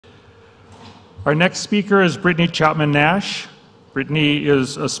Our next speaker is Brittany Chapman Nash. Brittany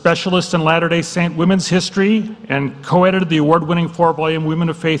is a specialist in Latter-day Saint women's history and co-edited the award-winning 4-volume Women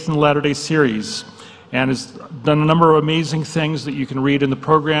of Faith in the Latter-day series, and has done a number of amazing things that you can read in the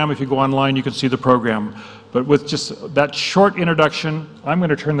program. If you go online, you can see the program. But with just that short introduction, I'm going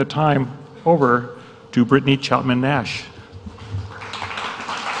to turn the time over to Brittany Chapman Nash.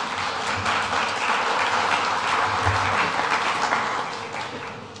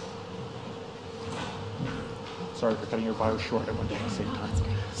 Sorry for cutting your bio short. I wanted to at the same time. That's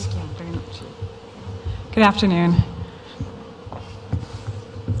great. Thank you very much. Good afternoon.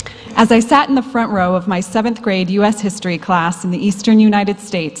 As I sat in the front row of my 7th grade U.S. history class in the eastern United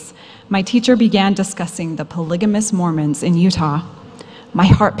States, my teacher began discussing the polygamous Mormons in Utah. My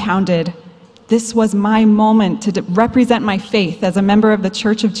heart pounded. This was my moment to represent my faith as a member of the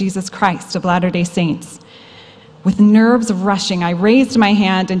Church of Jesus Christ of Latter-day Saints. With nerves rushing, I raised my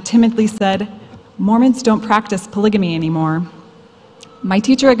hand and timidly said, "Mormons don't practice polygamy anymore." My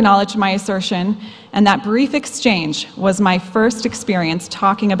teacher acknowledged my assertion, and that brief exchange was my first experience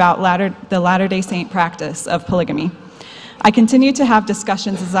talking about the Latter-day Saint practice of polygamy. I continued to have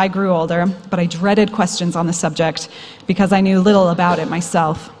discussions as I grew older, but I dreaded questions on the subject because I knew little about it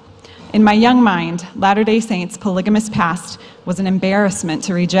myself. In my young mind, Latter-day Saints' polygamous past was an embarrassment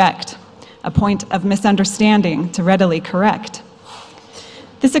to reject, a point of misunderstanding to readily correct.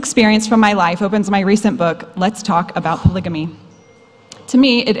 This experience from my life opens my recent book, Let's Talk About Polygamy. To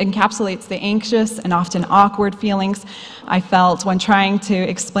me, it encapsulates the anxious and often awkward feelings I felt when trying to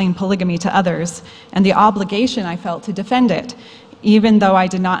explain polygamy to others, and the obligation I felt to defend it, even though I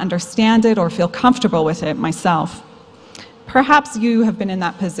did not understand it or feel comfortable with it myself. Perhaps you have been in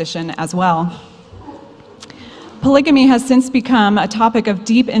that position as well. Polygamy has since become a topic of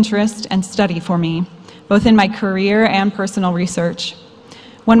deep interest and study for me, both in my career and personal research.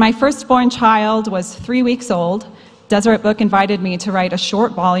 When my firstborn child was 3 weeks old, Deseret Book invited me to write a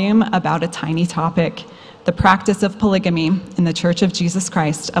short volume about a tiny topic, the practice of polygamy in the Church of Jesus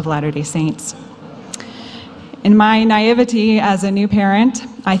Christ of Latter-day Saints. In my naivety as a new parent,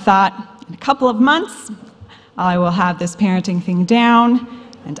 I thought, in a couple of months, I will have this parenting thing down,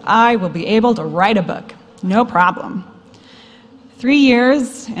 and I will be able to write a book. No problem. 3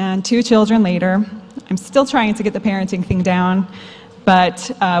 years and 2 children later, I'm still trying to get the parenting thing down,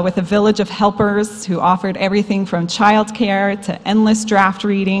 but with a village of helpers who offered everything from childcare to endless draft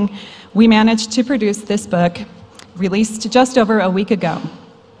reading, we managed to produce this book, released just over a week ago.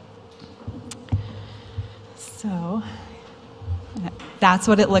 So that's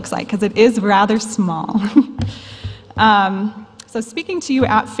what it looks like, because it is rather small. So speaking to you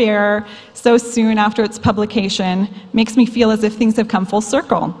at FAIR so soon after its publication makes me feel as if things have come full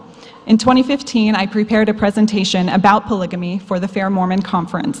circle. In 2015, I prepared a presentation about polygamy for the FAIR Mormon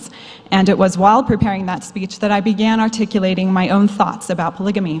Conference, and it was while preparing that speech that I began articulating my own thoughts about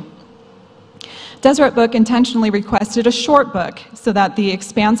polygamy. Deseret Book intentionally requested a short book so that the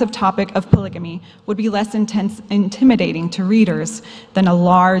expansive topic of polygamy would be less intimidating to readers than a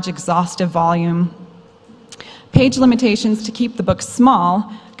large, exhaustive volume. Page limitations to keep the book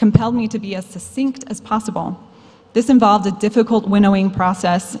small compelled me to be as succinct as possible. This involved a difficult winnowing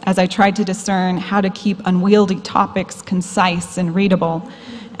process as I tried to discern how to keep unwieldy topics concise and readable,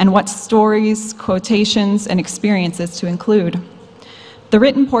 and what stories, quotations, and experiences to include. The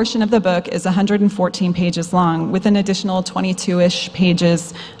written portion of the book is 114 pages long, with an additional 22-ish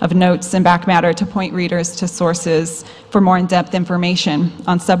pages of notes and back matter to point readers to sources for more in-depth information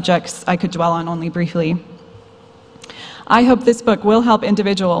on subjects I could dwell on only briefly. I hope this book will help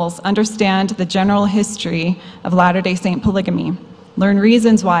individuals understand the general history of Latter-day Saint polygamy, learn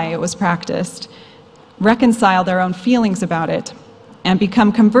reasons why it was practiced, reconcile their own feelings about it, and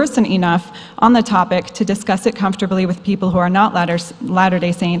become conversant enough on the topic to discuss it comfortably with people who are not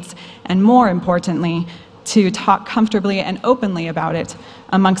Latter-day Saints, and more importantly, to talk comfortably and openly about it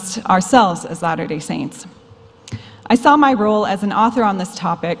amongst ourselves as Latter-day Saints. I saw my role as an author on this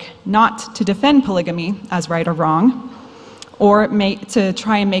topic not to defend polygamy as right or wrong, or to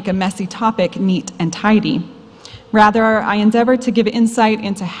try and make a messy topic neat and tidy. Rather, I endeavored to give insight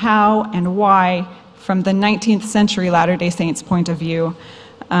into how and why, from the 19th century Latter-day Saints' point of view,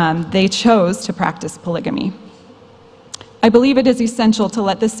 they chose to practice polygamy. I believe it is essential to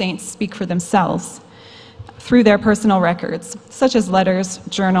let the saints speak for themselves through their personal records, such as letters,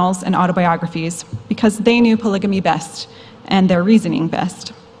 journals, and autobiographies, because they knew polygamy best and their reasoning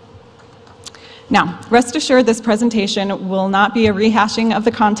best. Now, rest assured this presentation will not be a rehashing of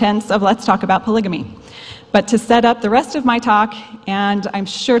the contents of Let's Talk About Polygamy, but to set up the rest of my talk, and I'm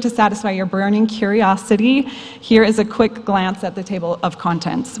sure to satisfy your burning curiosity, here is a quick glance at the table of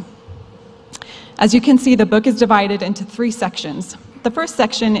contents. As you can see, the book is divided into 3 sections. The first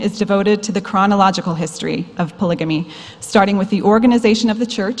section is devoted to the chronological history of polygamy, starting with the organization of the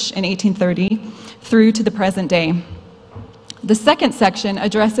church in 1830 through to the present day. The second section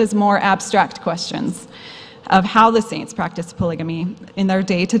addresses more abstract questions of how the saints practiced polygamy in their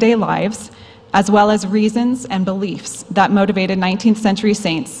day-to-day lives, as well as reasons and beliefs that motivated 19th century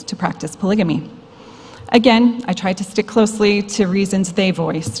saints to practice polygamy. Again, I tried to stick closely to reasons they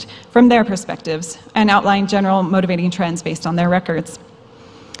voiced from their perspectives and outline general motivating trends based on their records.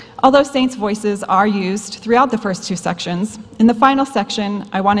 Although saints' voices are used throughout the first 2 sections, in the final section,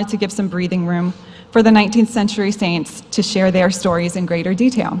 I wanted to give some breathing room for the 19th century saints to share their stories in greater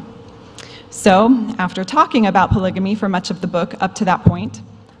detail. So, after talking about polygamy for much of the book up to that point,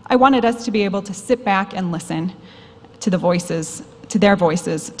 I wanted us to be able to sit back and listen to their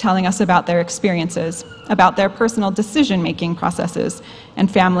voices, telling us about their experiences, about their personal decision-making processes, and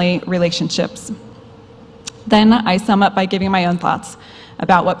family relationships. Then I sum up by giving my own thoughts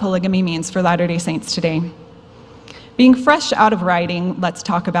about what polygamy means for Latter-day Saints today. Being fresh out of writing Let's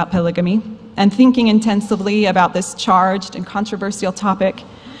Talk About Polygamy, and thinking intensively about this charged and controversial topic,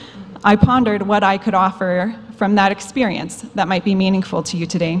 I pondered what I could offer from that experience that might be meaningful to you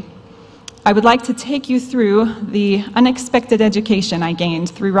today. I would like to take you through the unexpected education I gained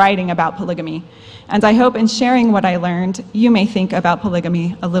through writing about polygamy, and I hope in sharing what I learned, you may think about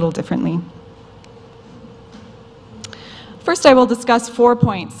polygamy a little differently. First, I will discuss 4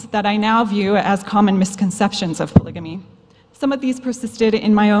 points that I now view as common misconceptions of polygamy. Some of these persisted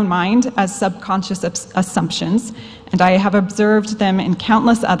in my own mind as subconscious assumptions, and I have observed them in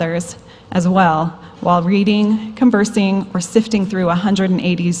countless others as well, while reading, conversing, or sifting through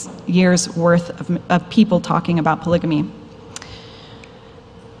 180 years' worth of people talking about polygamy.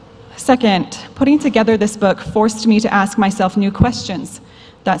 Second, putting together this book forced me to ask myself new questions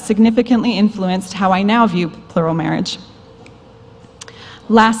that significantly influenced how I now view plural marriage.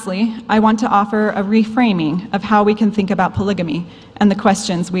 Lastly, I want to offer a reframing of how we can think about polygamy and the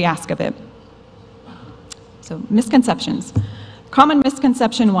questions we ask of it. So, misconceptions. Common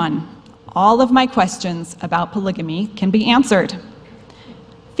misconception 1. All of my questions about polygamy can be answered.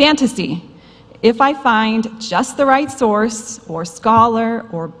 Fantasy. If I find just the right source, or scholar,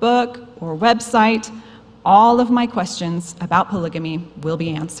 or book, or website, all of my questions about polygamy will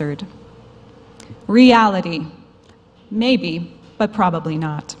be answered. Reality. Maybe, but probably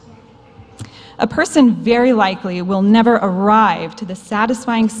not. A person very likely will never arrive to the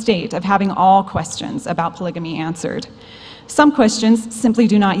satisfying state of having all questions about polygamy answered. Some questions simply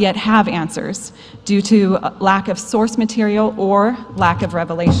do not yet have answers due to lack of source material or lack of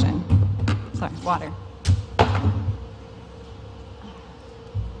revelation. Sorry, water.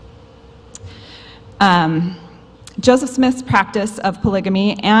 Joseph Smith's practice of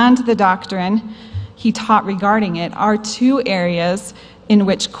polygamy and the doctrine he taught regarding it are 2 areas in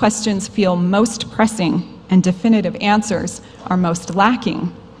which questions feel most pressing and definitive answers are most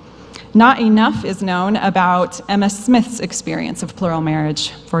lacking. Not enough is known about Emma Smith's experience of plural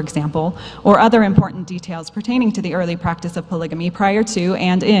marriage, for example, or other important details pertaining to the early practice of polygamy prior to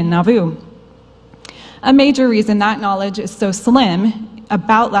and in Nauvoo. A major reason that knowledge is so slim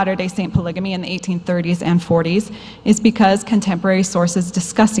about Latter-day Saint polygamy in the 1830s and 40s is because contemporary sources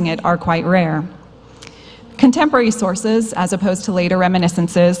discussing it are quite rare. Contemporary sources, as opposed to later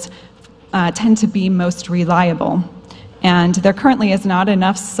reminiscences, tend to be most reliable. And there currently is not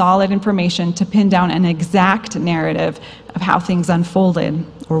enough solid information to pin down an exact narrative of how things unfolded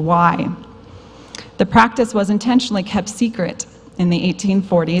or why. The practice was intentionally kept secret in the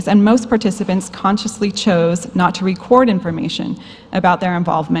 1840s, and most participants consciously chose not to record information about their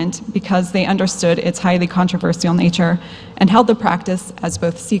involvement because they understood its highly controversial nature and held the practice as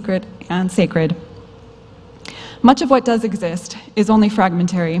both secret and sacred. Much of what does exist is only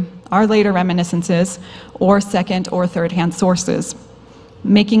fragmentary, are later reminiscences, or second or third-hand sources,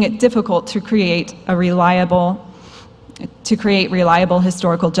 making it difficult to create reliable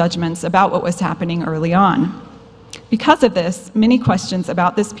historical judgments about what was happening early on. Because of this, many questions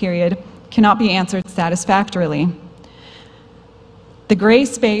about this period cannot be answered satisfactorily. The gray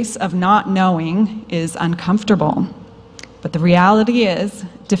space of not knowing is uncomfortable, but the reality is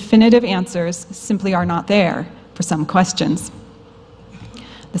definitive answers simply are not there for some questions.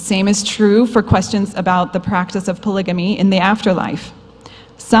 The same is true for questions about the practice of polygamy in the afterlife.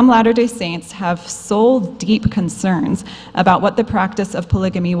 Some Latter-day Saints have soul-deep concerns about what the practice of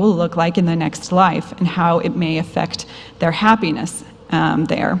polygamy will look like in the next life and how it may affect their happiness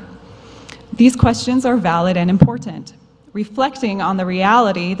there. These questions are valid and important. Reflecting on the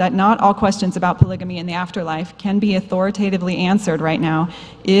reality that not all questions about polygamy in the afterlife can be authoritatively answered right now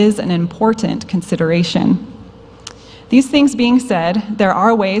is an important consideration. These things being said, there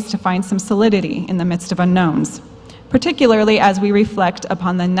are ways to find some solidity in the midst of unknowns, particularly as we reflect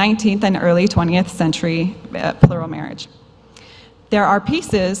upon the 19th and early 20th century plural marriage. There are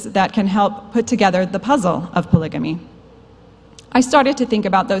pieces that can help put together the puzzle of polygamy. I started to think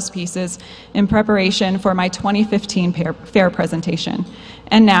about those pieces in preparation for my 2015 fair presentation.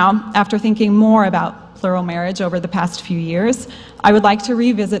 And now, after thinking more about plural marriage over the past few years, I would like to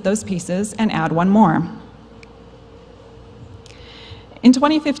revisit those pieces and add one more. In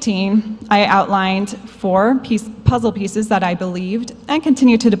 2015, I outlined 4 puzzle pieces that I believed and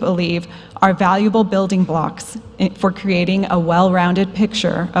continue to believe are valuable building blocks for creating a well-rounded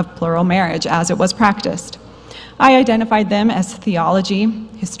picture of plural marriage as it was practiced. I identified them as theology,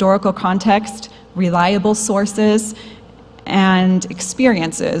 historical context, reliable sources, and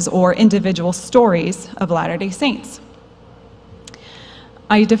experiences or individual stories of Latter-day Saints.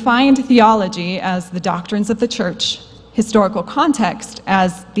 I defined theology as the doctrines of the church, historical context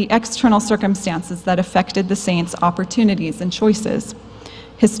as the external circumstances that affected the saints' opportunities and choices,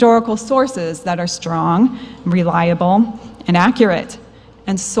 historical sources that are strong, reliable, and accurate,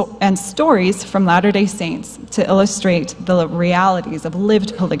 and stories from Latter-day Saints to illustrate the realities of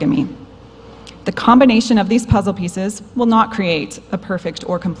lived polygamy. The combination of these puzzle pieces will not create a perfect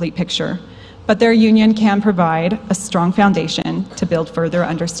or complete picture, but their union can provide a strong foundation to build further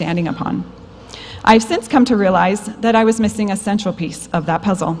understanding upon. I've since come to realize that I was missing a central piece of that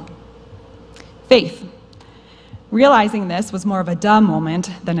puzzle: faith. Realizing this was more of a duh moment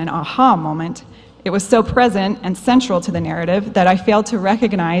than an aha moment. It was so present and central to the narrative that I failed to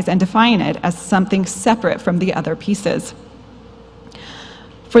recognize and define it as something separate from the other pieces.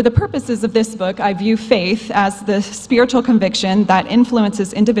 For the purposes of this book, I view faith as the spiritual conviction that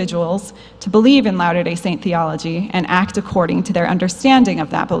influences individuals to believe in Latter-day Saint theology and act according to their understanding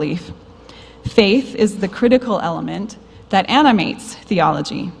of that belief. Faith is the critical element that animates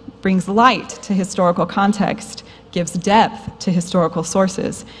theology, brings light to historical context, gives depth to historical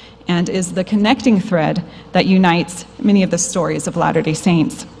sources, and is the connecting thread that unites many of the stories of Latter-day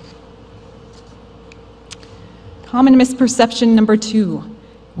Saints. Common misperception number 2.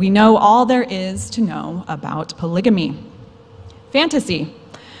 We know all there is to know about polygamy. Fantasy.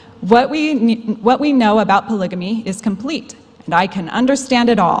 What we know about polygamy is complete, and I can understand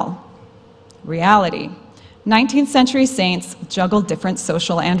it all. Reality. 19th century saints juggled different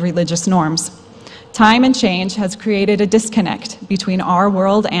social and religious norms. Time and change has created a disconnect between our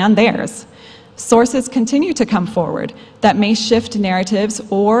world and theirs. Sources continue to come forward that may shift narratives,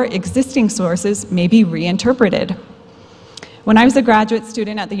 or existing sources may be reinterpreted. When I was a graduate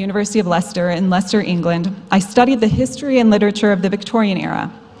student at the University of Leicester in Leicester, England, I studied the history and literature of the Victorian era.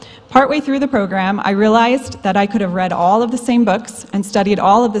 Partway through the program, I realized that I could have read all of the same books and studied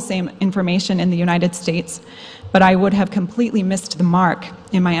all of the same information in the United States, but I would have completely missed the mark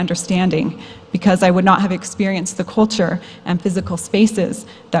in my understanding because I would not have experienced the culture and physical spaces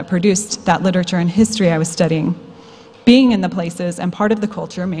that produced that literature and history I was studying. Being in the places and part of the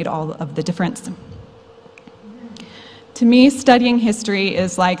culture made all of the difference. To me, studying history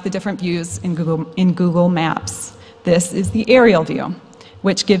is like the different views in Google Maps. This is the aerial view,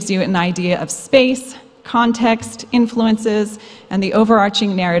 which gives you an idea of space, context, influences, and the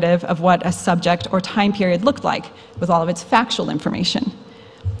overarching narrative of what a subject or time period looked like with all of its factual information.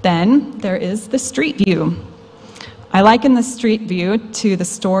 Then there is the street view. I liken the street view to the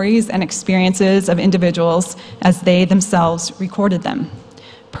stories and experiences of individuals as they themselves recorded them.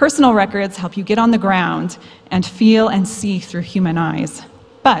 Personal records help you get on the ground and feel and see through human eyes.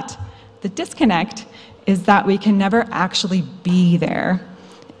 But the disconnect is that we can never actually be there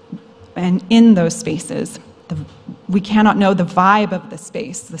and in those spaces. We cannot know the vibe of the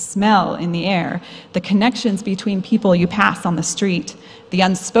space, the smell in the air, the connections between people you pass on the street, the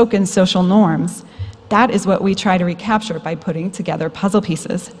unspoken social norms. That is what we try to recapture by putting together puzzle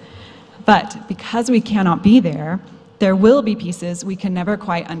pieces. But because we cannot be there, there will be pieces we can never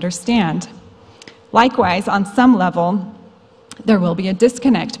quite understand. Likewise, on some level, there will be a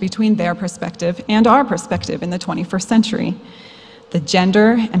disconnect between their perspective and our perspective in the 21st century. The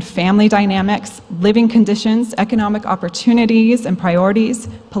gender and family dynamics, living conditions, economic opportunities and priorities,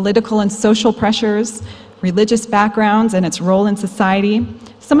 political and social pressures, religious backgrounds and its role in society,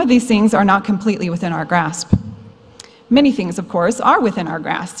 some of these things are not completely within our grasp. Many things, of course, are within our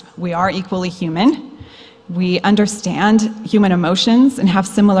grasp. We are equally human. We understand human emotions and have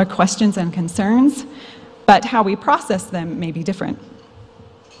similar questions and concerns, but how we process them may be different.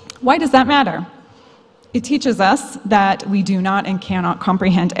 Why does that matter? It teaches us that we do not and cannot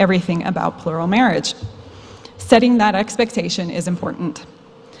comprehend everything about plural marriage. Setting that expectation is important.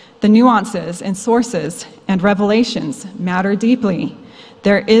 The nuances and sources and revelations matter deeply.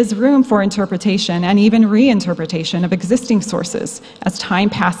 There is room for interpretation and even reinterpretation of existing sources. As time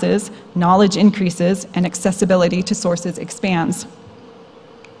passes, knowledge increases, and accessibility to sources expands.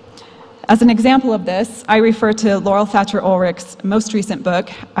 As an example of this, I refer to Laurel Thatcher Ulrich's most recent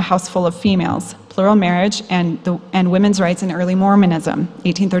book, A House Full of Females, Plural Marriage and Women's Rights in Early Mormonism,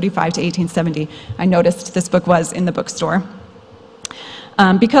 1835 to 1870. I noticed this book was in the bookstore.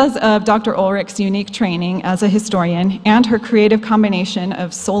 Because of Dr. Ulrich's unique training as a historian and her creative combination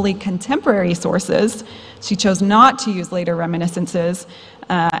of solely contemporary sources, she chose not to use later reminiscences,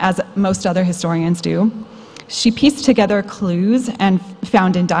 as most other historians do. She pieced together clues and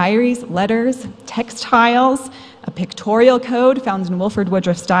found in diaries, letters, textiles, a pictorial code found in Wilford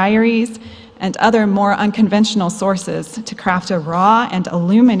Woodruff's diaries, and other more unconventional sources to craft a raw and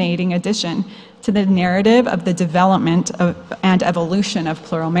illuminating addition to the narrative of the development and evolution of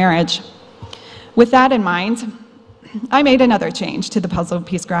plural marriage. With that in mind, I made another change to the puzzle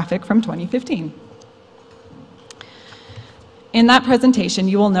piece graphic from 2015. In that presentation,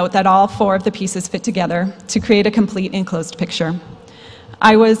 you will note that all 4 of the pieces fit together to create a complete enclosed picture.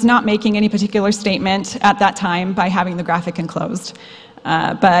 I was not making any particular statement at that time by having the graphic enclosed,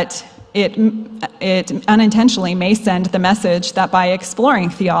 but it unintentionally may send the message that by exploring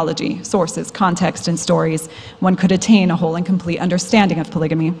theology, sources, context, and stories, one could attain a whole and complete understanding of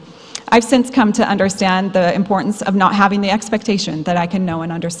polygamy. I've since come to understand the importance of not having the expectation that I can know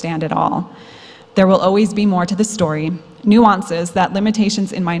and understand it all. There will always be more to the story, nuances that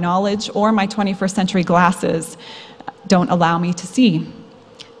limitations in my knowledge or my 21st century glasses don't allow me to see.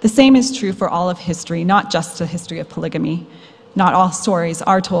 The same is true for all of history, not just the history of polygamy. Not all stories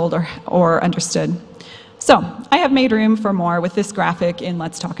are told or understood. So, I have made room for more with this graphic in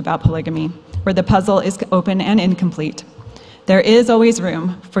Let's Talk About Polygamy, where the puzzle is open and incomplete. There is always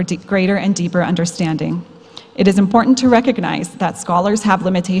room for greater and deeper understanding. It is important to recognize that scholars have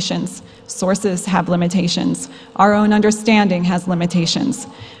limitations, sources have limitations, our own understanding has limitations,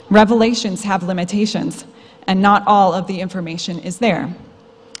 revelations have limitations, and not all of the information is there.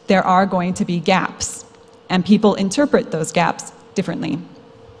 There are going to be gaps, and people interpret those gaps differently.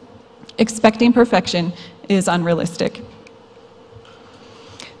 Expecting perfection is unrealistic.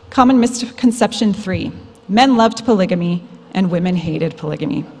 Common misconception 3. Men loved polygamy and women hated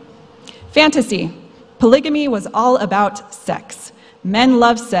polygamy. Fantasy. Polygamy was all about sex. Men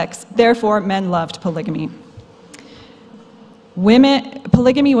loved sex, therefore men loved polygamy.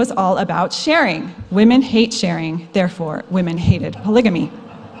 Polygamy was all about sharing. Women hate sharing, therefore women hated polygamy.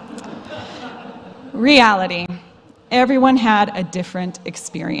 Reality. Everyone had a different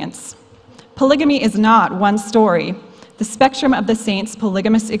experience. Polygamy is not one story. The spectrum of the saints'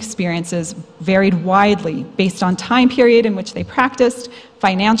 polygamous experiences varied widely based on time period in which they practiced,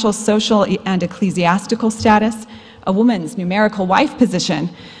 financial, social, and ecclesiastical status, a woman's numerical wife position,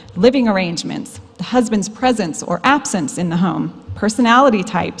 living arrangements, the husband's presence or absence in the home, personality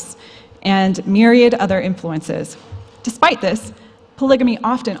types, and myriad other influences. Despite this, polygamy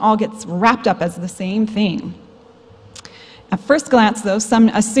often all gets wrapped up as the same thing. At first glance, though, some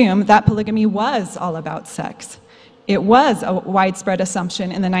assume that polygamy was all about sex. It was a widespread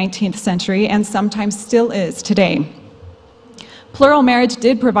assumption in the 19th century and sometimes still is today. Plural marriage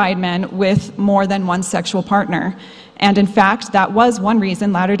did provide men with more than one sexual partner, and in fact, that was one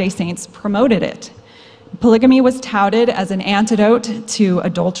reason Latter-day Saints promoted it. Polygamy was touted as an antidote to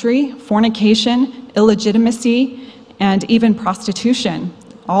adultery, fornication, illegitimacy, and even prostitution,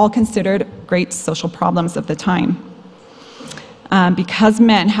 all considered great social problems of the time. Because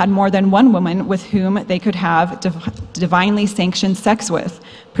men had more than one woman with whom they could have divinely sanctioned sex with,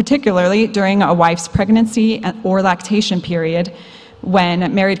 particularly during a wife's pregnancy or lactation period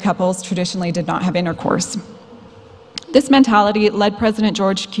when married couples traditionally did not have intercourse. This mentality led President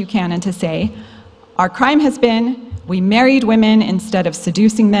George Q. Cannon to say, "Our crime has been, we married women instead of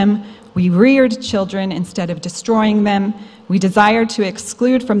seducing them, we reared children instead of destroying them, we desired to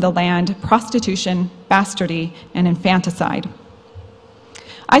exclude from the land prostitution, bastardy, and infanticide."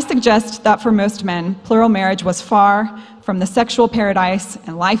 I suggest that for most men, plural marriage was far from the sexual paradise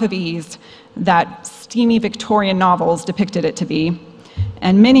and life of ease that steamy Victorian novels depicted it to be,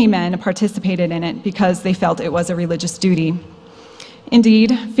 and many men participated in it because they felt it was a religious duty.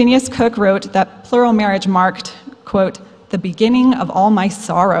 Indeed, Phineas Cook wrote that plural marriage marked, quote, "the beginning of all my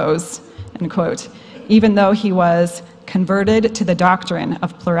sorrows," end quote, even though he was converted to the doctrine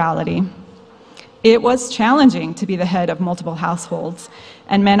of plurality. It was challenging to be the head of multiple households,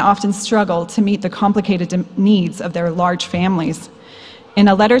 and men often struggled to meet the complicated needs of their large families. In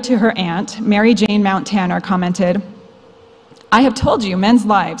a letter to her aunt, Mary Jane Mount Tanner commented, "I have told you men's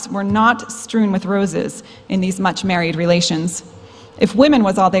lives were not strewn with roses in these much-married relations. If women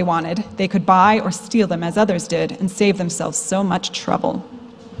was all they wanted, they could buy or steal them as others did and save themselves so much trouble."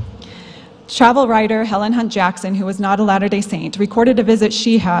 Travel writer Helen Hunt Jackson, who was not a Latter-day Saint, recorded a visit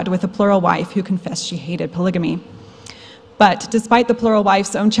she had with a plural wife who confessed she hated polygamy. But despite the plural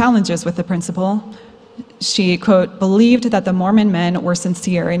wife's own challenges with the principle, she, quote, believed that the Mormon men were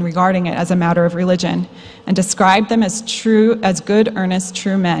sincere in regarding it as a matter of religion and described them as good, earnest,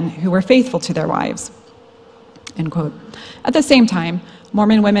 true men who were faithful to their wives, end quote. At the same time,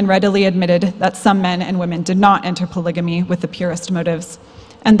 Mormon women readily admitted that some men and women did not enter polygamy with the purest motives,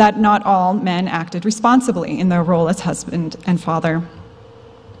 and that not all men acted responsibly in their role as husband and father.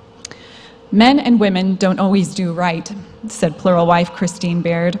 "Men and women don't always do right," said plural wife Christine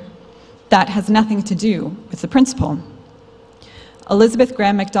Baird. "That has nothing to do with the principle." Elizabeth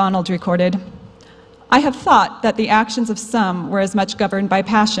Graham MacDonald recorded, "I have thought that the actions of some were as much governed by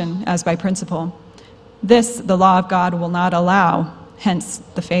passion as by principle. This the law of God will not allow, hence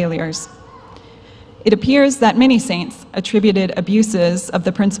the failures." It appears that many saints attributed abuses of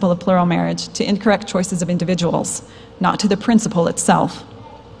the principle of plural marriage to incorrect choices of individuals, not to the principle itself.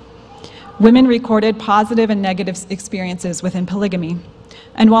 Women recorded positive and negative experiences within polygamy,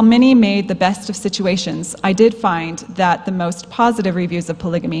 and while many made the best of situations, I did find that the most positive reviews of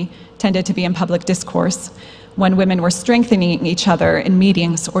polygamy tended to be in public discourse, when women were strengthening each other in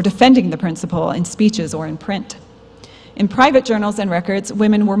meetings or defending the principle in speeches or in print. In private journals and records,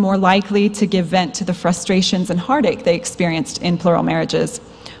 women were more likely to give vent to the frustrations and heartache they experienced in plural marriages,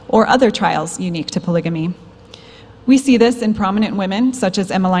 or other trials unique to polygamy. We see this in prominent women such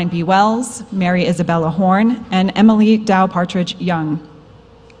as Emmeline B. Wells, Mary Isabella Horn, and Emily Dow Partridge Young,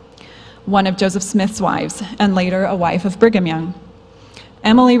 one of Joseph Smith's wives, and later a wife of Brigham Young.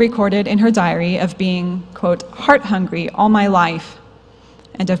 Emily recorded in her diary of being, quote, heart-hungry all my life,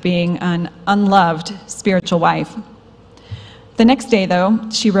 and of being an unloved spiritual wife. The next day, though,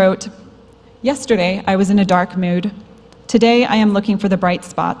 she wrote, "Yesterday I was in a dark mood. Today I am looking for the bright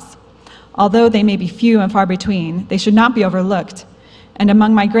spots. Although they may be few and far between, they should not be overlooked. And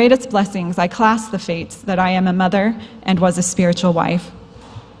among my greatest blessings, I class the fates that I am a mother and was a spiritual wife."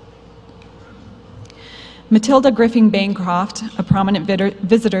 Matilda Griffin Bancroft, a prominent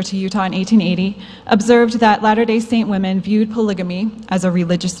visitor to Utah in 1880, observed that Latter-day Saint women viewed polygamy as a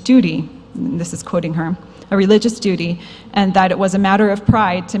religious duty. This is quoting her, a religious duty, and that it was a matter of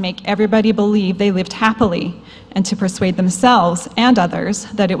pride to make everybody believe they lived happily and to persuade themselves and others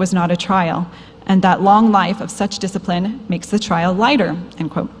that it was not a trial, and that long life of such discipline makes the trial lighter,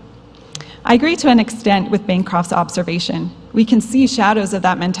 end quote. I agree to an extent with Bancroft's observation. We can see shadows of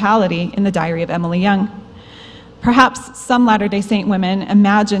that mentality in the diary of Emily Young. Perhaps some Latter-day Saint women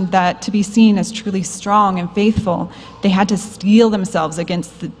imagined that to be seen as truly strong and faithful, they had to steel themselves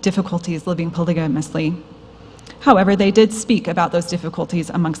against the difficulties living polygamously. However, they did speak about those difficulties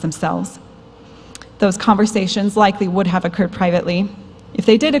amongst themselves. Those conversations likely would have occurred privately. If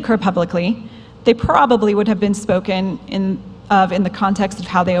they did occur publicly, they probably would have been spoken in the context of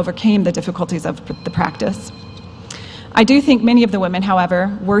how they overcame the difficulties of the practice. I do think many of the women,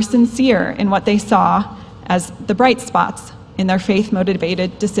 however, were sincere in what they saw as the bright spots in their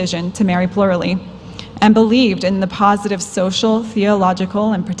faith-motivated decision to marry plurally, and believed in the positive social,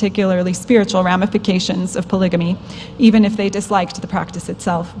 theological, and particularly spiritual ramifications of polygamy, even if they disliked the practice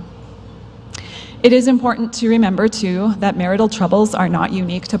itself. It is important to remember, too, that marital troubles are not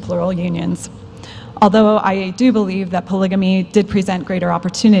unique to plural unions. Although I do believe that polygamy did present greater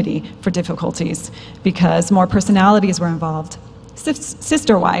opportunity for difficulties because more personalities were involved,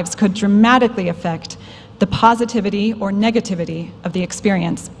 sister wives could dramatically affect the positivity or negativity of the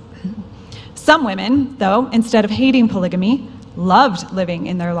experience. Some women, though, instead of hating polygamy, loved living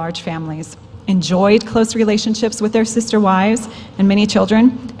in their large families, enjoyed close relationships with their sister wives and many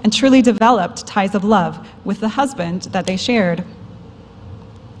children, and truly developed ties of love with the husband that they shared.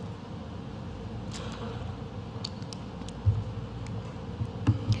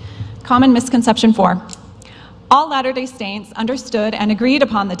 Common misconception 4. All Latter-day Saints understood and agreed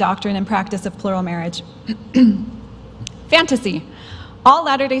upon the doctrine and practice of plural marriage. Fantasy. All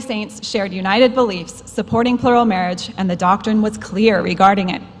Latter-day Saints shared united beliefs supporting plural marriage, and the doctrine was clear regarding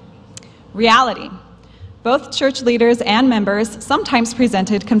it. Reality. Both church leaders and members sometimes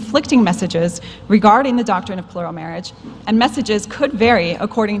presented conflicting messages regarding the doctrine of plural marriage, and messages could vary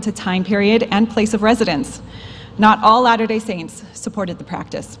according to time period and place of residence. Not all Latter-day Saints supported the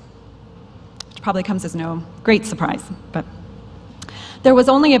practice. which probably comes as no great surprise. But there was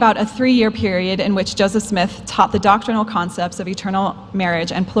only about a 3-year period in which Joseph Smith taught the doctrinal concepts of eternal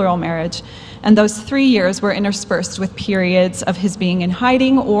marriage and plural marriage, and those 3 years were interspersed with periods of his being in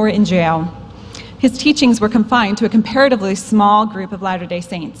hiding or in jail. His teachings were confined to a comparatively small group of Latter-day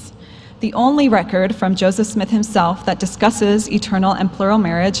Saints. The only record from Joseph Smith himself that discusses eternal and plural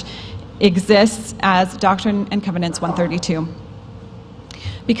marriage exists as Doctrine and Covenants 132.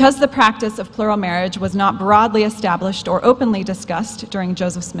 Because the practice of plural marriage was not broadly established or openly discussed during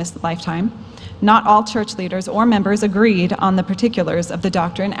Joseph Smith's lifetime, not all church leaders or members agreed on the particulars of the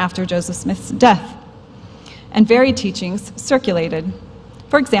doctrine after Joseph Smith's death, and varied teachings circulated.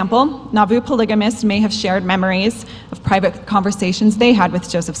 For example, Nauvoo polygamists may have shared memories of private conversations they had with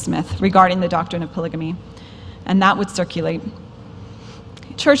Joseph Smith regarding the doctrine of polygamy, and that would circulate.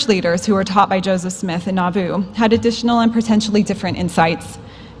 Church leaders who were taught by Joseph Smith in Nauvoo had additional and potentially different insights,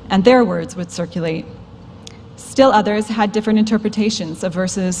 and their words would circulate. Still others had different interpretations of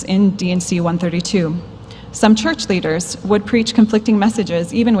verses in D&C 132. Some church leaders would preach conflicting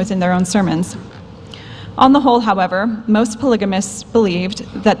messages even within their own sermons. On the whole, however, most polygamists believed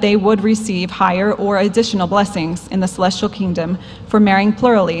that they would receive higher or additional blessings in the celestial kingdom for marrying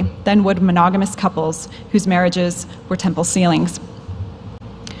plurally than would monogamous couples whose marriages were temple ceilings.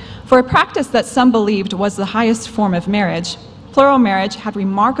 For a practice that some believed was the highest form of marriage, plural marriage had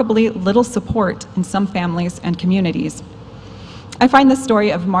remarkably little support in some families and communities. I find the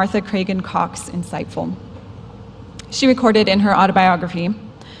story of Martha Cragen Cox insightful. She recorded in her autobiography,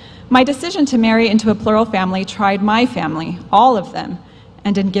 "My decision to marry into a plural family tried my family, all of them,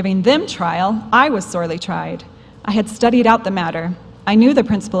 and in giving them trial, I was sorely tried. I had studied out the matter. I knew the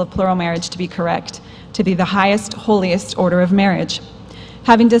principle of plural marriage to be correct, to be the highest, holiest order of marriage.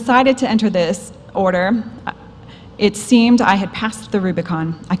 Having decided to enter this order, it seemed I had passed the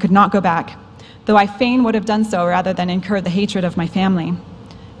Rubicon. I could not go back, though I fain would have done so rather than incur the hatred of my family.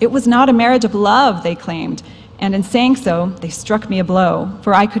 It was not a marriage of love, they claimed, and in saying so, they struck me a blow,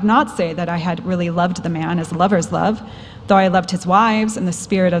 for I could not say that I had really loved the man as lovers love, though I loved his wives and the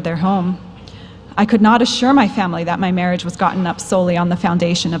spirit of their home. I could not assure my family that my marriage was gotten up solely on the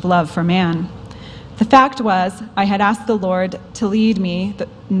foundation of love for man. The fact was, I had asked the Lord to lead me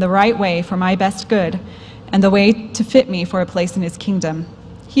in the right way for my best good, and the way to fit me for a place in his kingdom.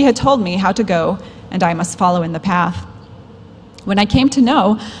 He had told me how to go, and I must follow in the path. When I came to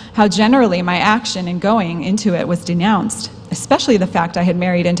know how generally my action in going into it was denounced, especially the fact I had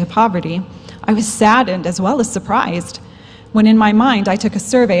married into poverty, I was saddened as well as surprised. When in my mind I took a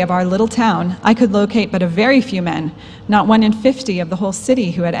survey of our little town, I could locate but a very few men, not 1 in 50 of the whole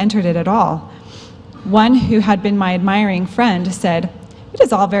city who had entered it at all. One who had been my admiring friend said, "It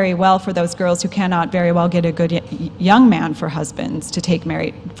is all very well for those girls who cannot very well get a good young man for a husband to take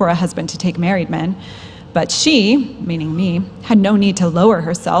married men. But she," meaning me, "had no need to lower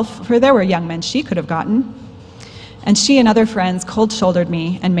herself, for there were young men she could have gotten." And she and other friends cold-shouldered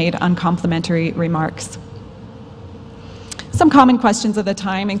me and made uncomplimentary remarks. Some common questions of the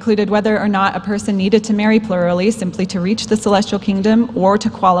time included whether or not a person needed to marry plurally simply to reach the celestial kingdom or to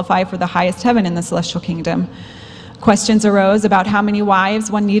qualify for the highest heaven in the celestial kingdom. Questions arose about how many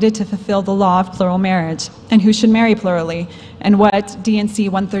wives one needed to fulfill the law of plural marriage, and who should marry plurally, and what D&C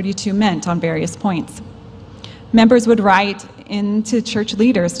 132 meant on various points. Members would write into church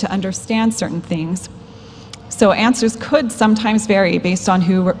leaders to understand certain things, so answers could sometimes vary based on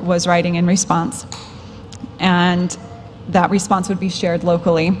who was writing in response, and that response would be shared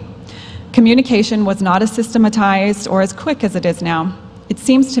locally. Communication was not as systematized or as quick as it is now. It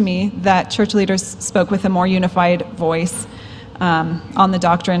seems to me that church leaders spoke with a more unified voice on the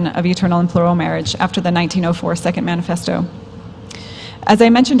doctrine of eternal and plural marriage after the 1904 Second Manifesto. As I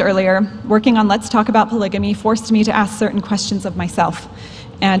mentioned earlier, working on Let's Talk About Polygamy forced me to ask certain questions of myself,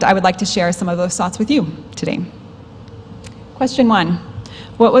 and I would like to share some of those thoughts with you today. Question 1,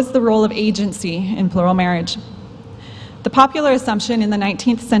 what was the role of agency in plural marriage? The popular assumption in the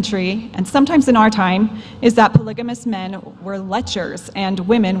 19th century, and sometimes in our time, is that polygamous men were lechers and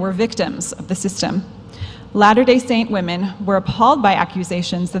women were victims of the system. Latter-day Saint women were appalled by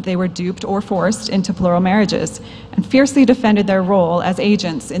accusations that they were duped or forced into plural marriages, and fiercely defended their role as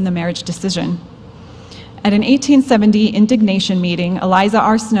agents in the marriage decision. At an 1870 indignation meeting, Eliza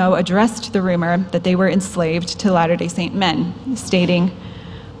R. Snow addressed the rumor that they were enslaved to Latter-day Saint men, stating,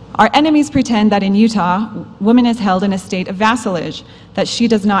 "Our enemies pretend that in Utah, woman is held in a state of vassalage, that she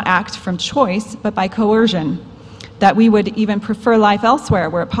does not act from choice, but by coercion, that we would even prefer life elsewhere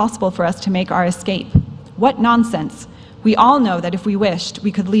were it possible for us to make our escape. What nonsense! We all know that if we wished,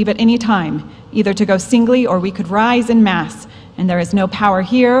 we could leave at any time, either to go singly or we could rise in mass and there is no power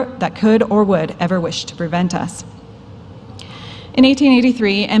here that could or would ever wish to prevent us. In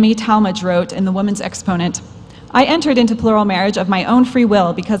 1883, M.E. Talmage wrote in The Woman's Exponent, "I entered into plural marriage of my own free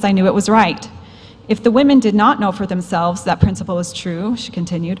will because I knew it was right. If the women did not know for themselves that principle was true," she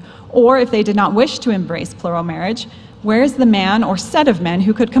continued, "or if they did not wish to embrace plural marriage, where is the man or set of men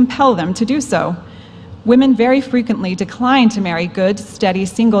who could compel them to do so? Women very frequently decline to marry good, steady,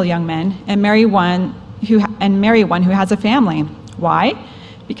 single young men and marry one who has a family. Why?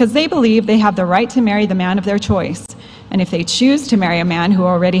 Because they believe they have the right to marry the man of their choice, and if they choose to marry a man who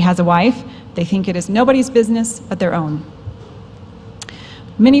already has a wife, they think it is nobody's business but their own."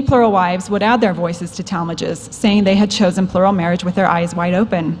 Many plural wives would add their voices to Talmage's, saying they had chosen plural marriage with their eyes wide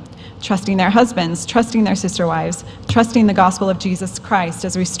open, trusting their husbands, trusting their sister wives, trusting the gospel of Jesus Christ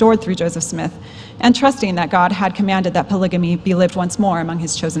as restored through Joseph Smith, and trusting that God had commanded that polygamy be lived once more among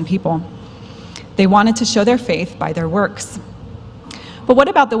his chosen people. They wanted to show their faith by their works. But what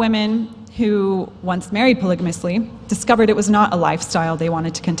about the women who, once married polygamously, discovered it was not a lifestyle they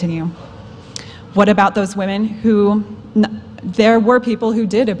wanted to continue? What about those women who, there were people who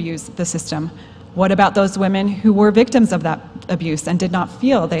did abuse the system? What about those women who were victims of that abuse and did not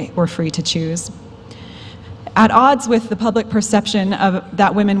feel they were free to choose? At odds with the public perception of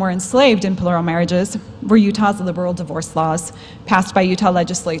that women were enslaved in plural marriages were Utah's liberal divorce laws, passed by Utah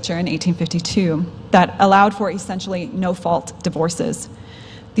legislature in 1852, that allowed for essentially no-fault divorces.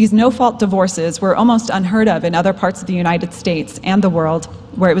 These no-fault divorces were almost unheard of in other parts of the United States and the world,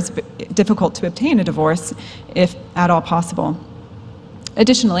 where it was difficult to obtain a divorce, if at all possible.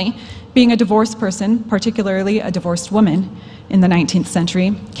 Additionally, being a divorced person, particularly a divorced woman in the 19th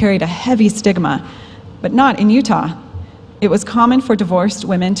century, carried a heavy stigma, but not in Utah. It was common for divorced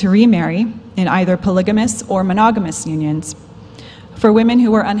women to remarry in either polygamous or monogamous unions. For women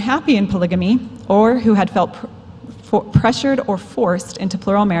who were unhappy in polygamy or who had felt pressured or forced into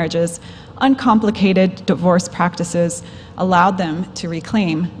plural marriages, uncomplicated divorce practices allowed them to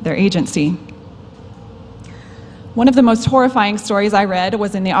reclaim their agency. One of the most horrifying stories I read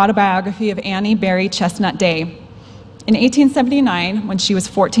was in the autobiography of Annie Berry Chestnut Day. In 1879, when she was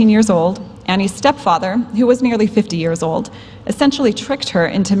 14 years old, Annie's stepfather, who was nearly 50 years old, essentially tricked her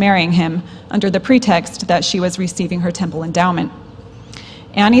into marrying him under the pretext that she was receiving her temple endowment.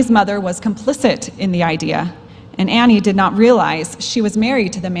 Annie's mother was complicit in the idea, and Annie did not realize she was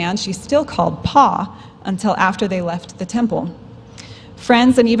married to the man she still called Pa until after they left the temple.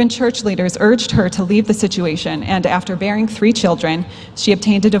 Friends and even church leaders urged her to leave the situation, and after bearing 3 children, she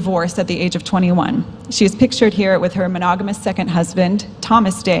obtained a divorce at the age of 21. She is pictured here with her monogamous second husband,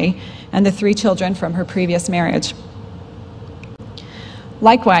 Thomas Day, and the 3 children from her previous marriage.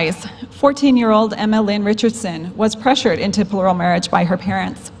 Likewise, 14-year-old Emma Lynn Richardson was pressured into plural marriage by her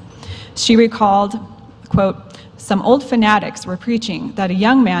parents. She recalled, quote, "Some old fanatics were preaching that a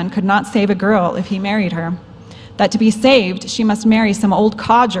young man could not save a girl if he married her, that to be saved she must marry some old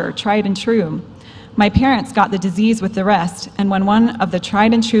codger, tried and true. My parents got the disease with the rest, and when one of the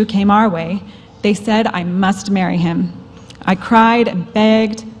tried and true came our way, they said I must marry him. I cried and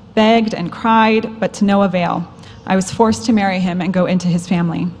begged and cried, but to no avail. I was forced to marry him and go into his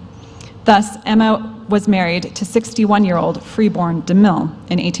family." Thus, Emma was married to 61-year-old freeborn DeMille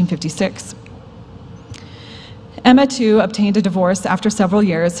in 1856. Emma, too, obtained a divorce after several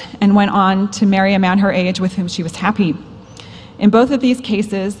years and went on to marry a man her age with whom she was happy. In both of these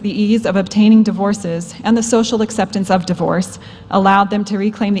cases, the ease of obtaining divorces and the social acceptance of divorce allowed them to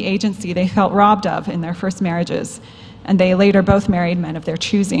reclaim the agency they felt robbed of in their first marriages, and they later both married men of their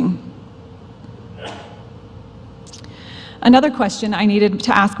choosing. Another question I needed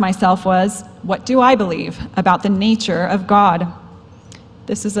to ask myself was, what do I believe about the nature of God?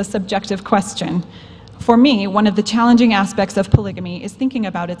 This is a subjective question. For me, one of the challenging aspects of polygamy is thinking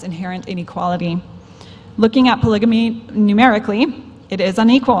about its inherent inequality. Looking at polygamy numerically, it is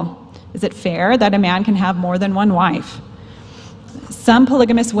unequal. Is it fair that a man can have more than one wife? Some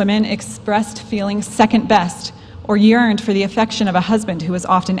polygamous women expressed feeling second best or yearned for the affection of a husband who was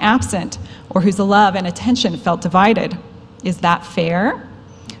often absent or whose love and attention felt divided. Is that fair?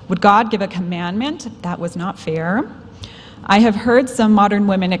 Would God give a commandment that was not fair? I have heard some modern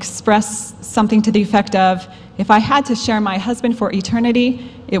women express something to the effect of, if I had to share my husband for eternity,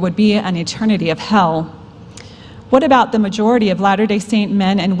 it would be an eternity of hell. What about the majority of Latter-day Saint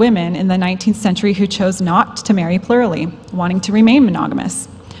men and women in the 19th century who chose not to marry plurally, wanting to remain monogamous?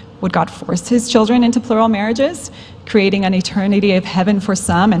 Would God force his children into plural marriages, creating an eternity of heaven for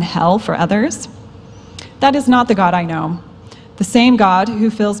some and hell for others? That is not the God I know. The same God who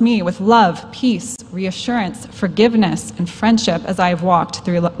fills me with love, peace, reassurance, forgiveness, and friendship as I have walked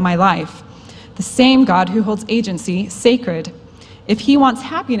through my life. The same God who holds agency sacred If he wants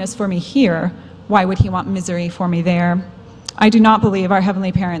happiness for me here, why would he want misery for me there? I do not believe our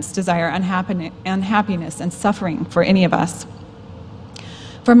heavenly parents desire unhappiness and suffering for any of us.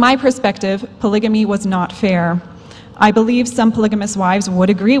 From my perspective, polygamy was not fair. I believe some polygamous wives would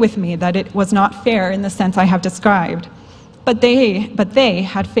agree with me that it was not fair in the sense I have described. But they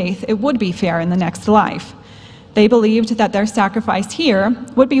had faith it would be fair in the next life. They believed that their sacrifice here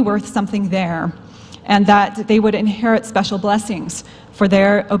would be worth something there, and that they would inherit special blessings for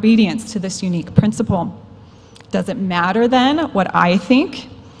their obedience to this unique principle. Does it matter then what I think?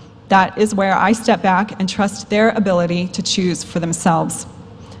 That is where I step back and trust their ability to choose for themselves,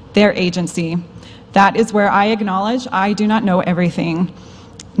 their agency. That is where I acknowledge I do not know everything,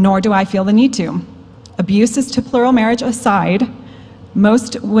 nor do I feel the need to. Abuses to plural marriage aside,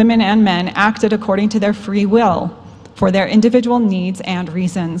 most women and men acted according to their free will for their individual needs and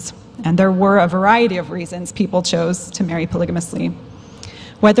reasons. And there were a variety of reasons people chose to marry polygamously.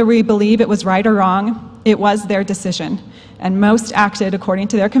 Whether we believe it was right or wrong, it was their decision, and most acted according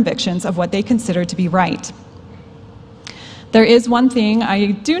to their convictions of what they considered to be right. There is one thing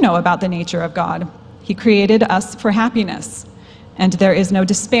I do know about the nature of God. He created us for happiness, and there is no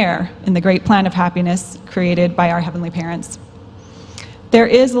despair in the great plan of happiness created by our heavenly parents. There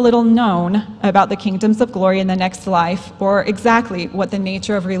is little known about the kingdoms of glory in the next life, or exactly what the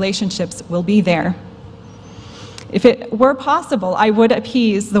nature of relationships will be there. If it were possible, I would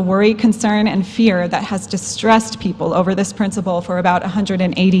appease the worry, concern, and fear that has distressed people over this principle for about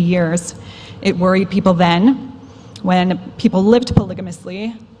 180 years. It worried people then, when people lived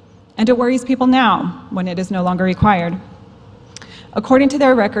polygamously, and it worries people now, when it is no longer required. According to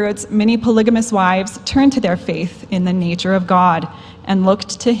their records, many polygamous wives turned to their faith in the nature of God and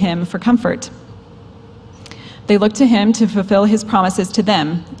looked to him for comfort. They looked to him to fulfill his promises to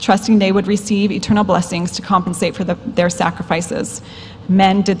them, trusting they would receive eternal blessings to compensate for their sacrifices.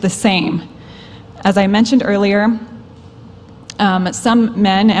 Men did the same. As I mentioned earlier, some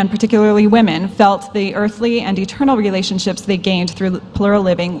men, and particularly women, felt the earthly and eternal relationships they gained through plural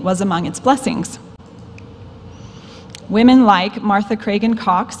living was among its blessings. Women like Martha Cragen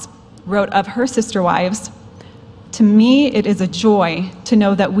Cox wrote of her sister wives, "To me, it is a joy to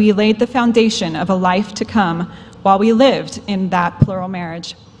know that we laid the foundation of a life to come while we lived in that plural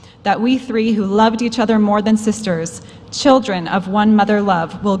marriage, that we three who loved each other more than sisters, children of one mother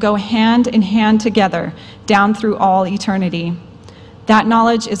love, will go hand in hand together down through all eternity. That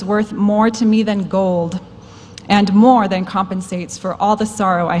knowledge is worth more to me than gold, and more than compensates for all the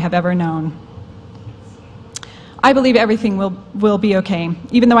sorrow I have ever known." I believe everything will be okay.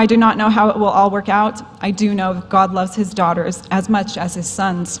 Even though I do not know how it will all work out, I do know God loves his daughters as much as his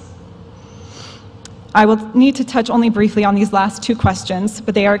sons. I will need to touch only briefly on these last two questions,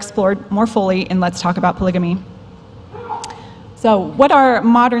 but they are explored more fully in Let's Talk About Polygamy. So, what are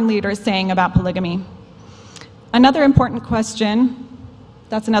modern leaders saying about polygamy? Another important question,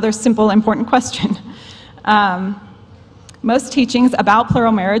 that's another simple, important question. Most teachings about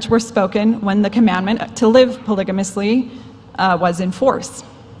plural marriage were spoken when the commandment to live polygamously was in force.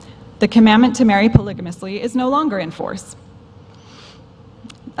 The commandment to marry polygamously is no longer in force.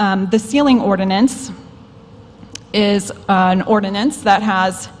 The sealing ordinance is an ordinance that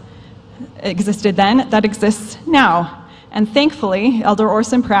has existed then, that exists now. And thankfully, Elder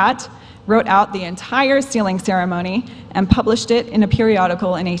Orson Pratt wrote out the entire sealing ceremony and published it in a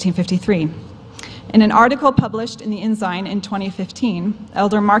periodical in 1853. In an article published in the Ensign in 2015,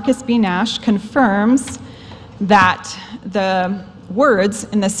 Elder Marcus B. Nash confirms that the words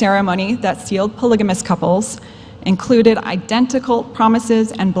in the ceremony that sealed polygamous couples included identical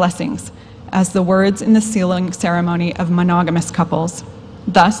promises and blessings as the words in the sealing ceremony of monogamous couples.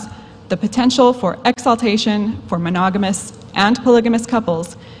 Thus, the potential for exaltation for monogamous and polygamous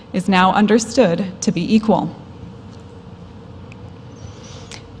couples is now understood to be equal.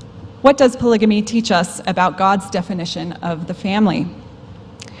 What does polygamy teach us about God's definition of the family?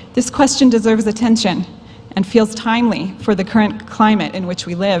 This question deserves attention and feels timely for the current climate in which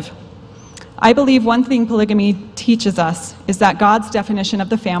we live. I believe one thing polygamy teaches us is that God's definition of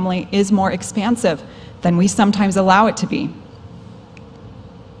the family is more expansive than we sometimes allow it to be.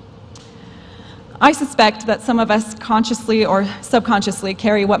 I suspect that some of us consciously or subconsciously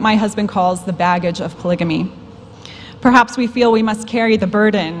carry what my husband calls the baggage of polygamy. Perhaps we feel we must carry the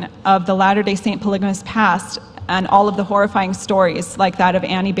burden of the Latter-day Saint polygamous past and all of the horrifying stories like that of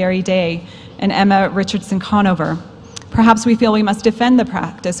Annie Berry Day and Emma Richardson Conover. Perhaps we feel we must defend the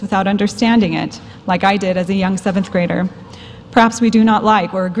practice without understanding it, like I did as a young 7th grader. Perhaps we do not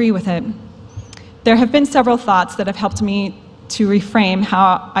like or agree with it. There have been several thoughts that have helped me to reframe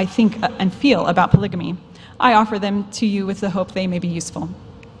how I think and feel about polygamy. I offer them to you with the hope they may be useful.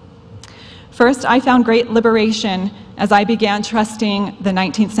 First, I found great liberation as I began trusting the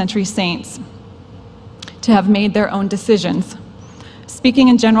 19th century saints to have made their own decisions. Speaking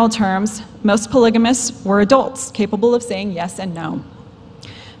in general terms, most polygamists were adults capable of saying yes and no.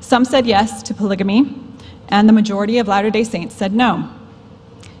 Some said yes to polygamy, and the majority of Latter-day Saints said no.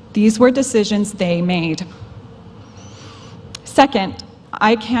 These were decisions they made. Second,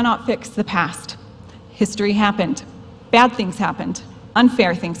 I cannot fix the past. History happened. Bad things happened.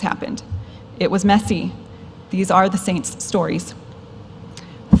 Unfair things happened. It was messy. These are the saints' stories.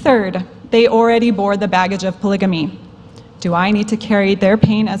 Third, they already bore the baggage of polygamy. Do I need to carry their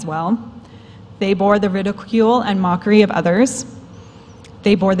pain as well? They bore the ridicule and mockery of others.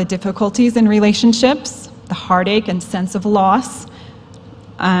 They bore the difficulties in relationships, the heartache and sense of loss.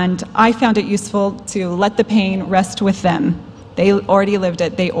 And I found it useful to let the pain rest with them. They already lived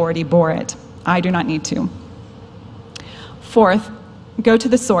it. They already bore it. I do not need to. Fourth, go to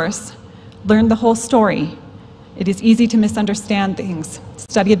the source. Learn the whole story. It is easy to misunderstand things.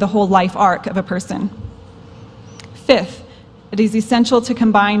 Study the whole life arc of a person. Fifth, it is essential to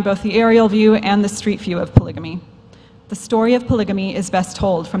combine both the aerial view and the street view of polygamy. The story of polygamy is best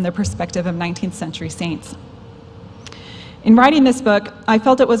told from the perspective of 19th century saints. In writing this book, I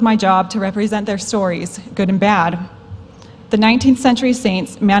felt it was my job to represent their stories, good and bad. The 19th century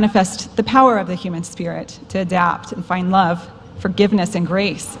saints manifest the power of the human spirit to adapt and find love, forgiveness, and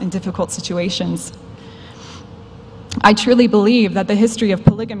grace in difficult situations. I truly believe that the history of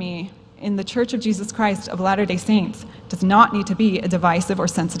polygamy in the Church of Jesus Christ of Latter-day Saints does not need to be a divisive or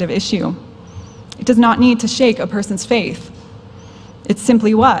sensitive issue. It does not need to shake a person's faith. It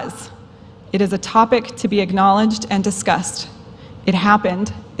simply was. It is a topic to be acknowledged and discussed. It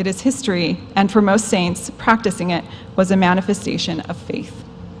happened, it is history, and for most saints, practicing it was a manifestation of faith.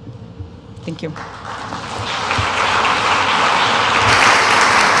 Thank you.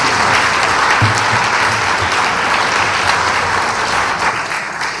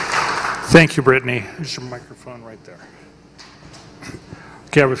 Thank you, Brittany. There's your microphone right there.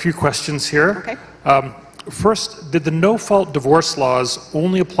 Okay, I have a few questions here. Okay. First, did the no-fault divorce laws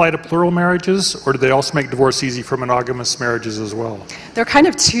only apply to plural marriages, or did they also make divorce easy for monogamous marriages as well? There are kind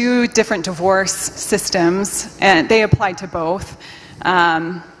of two different divorce systems, and they applied to both.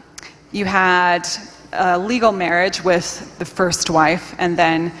 You had a legal marriage with the first wife, and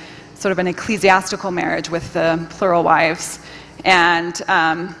then sort of an ecclesiastical marriage with the plural wives. And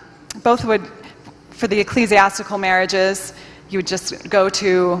both would, for the ecclesiastical marriages, you would just go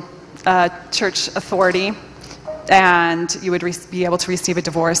to church authority, and you would be able to receive a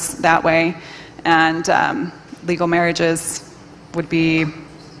divorce that way. And legal marriages would be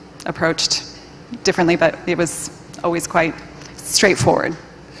approached differently, but it was always quite straightforward.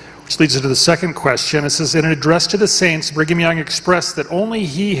 Which leads us to the second question. It says, in an address to the saints, Brigham Young expressed that only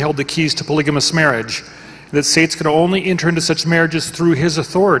he held the keys to polygamous marriage, and that saints could only enter into such marriages through his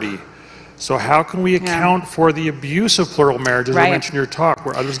authority. So how can we account for the abuse of plural marriage, as you mentioned in your talk,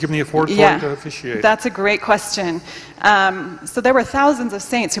 where others given the authority to officiate? That's a great question. So there were thousands of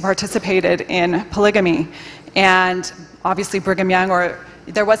saints who participated in polygamy, and obviously Brigham Young,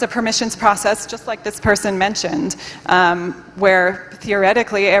 there was a permissions process, just like this person mentioned, where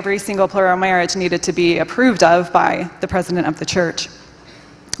theoretically every single plural marriage needed to be approved of by the president of the church.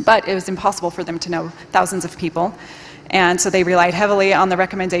 But it was impossible for them to know thousands of people. And so they relied heavily on the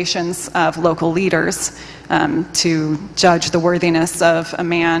recommendations of local leaders to judge the worthiness of a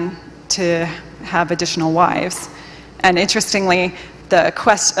man to have additional wives. And interestingly, a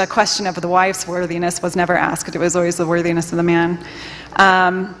question of the wife's worthiness was never asked. It was always the worthiness of the man.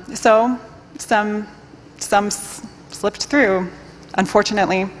 So some slipped through,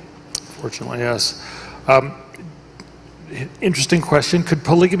 unfortunately. Fortunately, yes. Interesting question. Could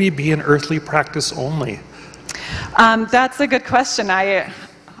polygamy be an earthly practice only? That's a good question.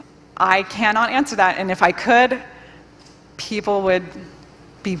 I cannot answer that, and if I could, people would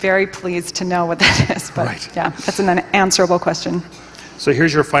be very pleased to know what that is. But yeah, that's an unanswerable question. So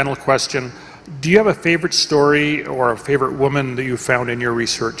here's your final question. Do you have a favorite story or a favorite woman that you found in your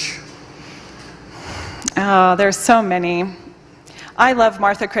research? Oh, there's so many. I love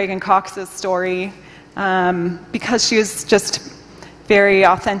Martha Cragen Cox's story because she was just very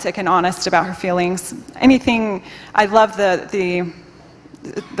authentic and honest about her feelings. I love the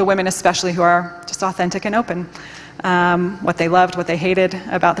women especially who are just authentic and open. What they loved, what they hated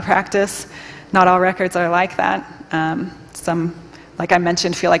about the practice. Not all records are like that. Some, like I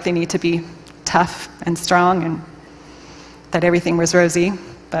mentioned, feel like they need to be tough and strong and that everything was rosy,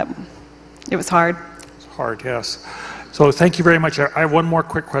 but it was hard. It's hard, yes. So thank you very much. I have one more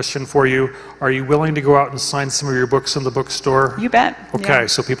quick question for you. Are you willing to go out and sign some of your books in the bookstore? You bet. Okay, Yeah.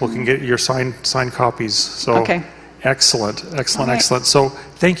 so people can get your signed copies. So Okay. excellent, excellent, All right. excellent. So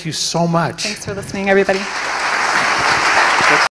thank you so much. Thanks for listening, everybody.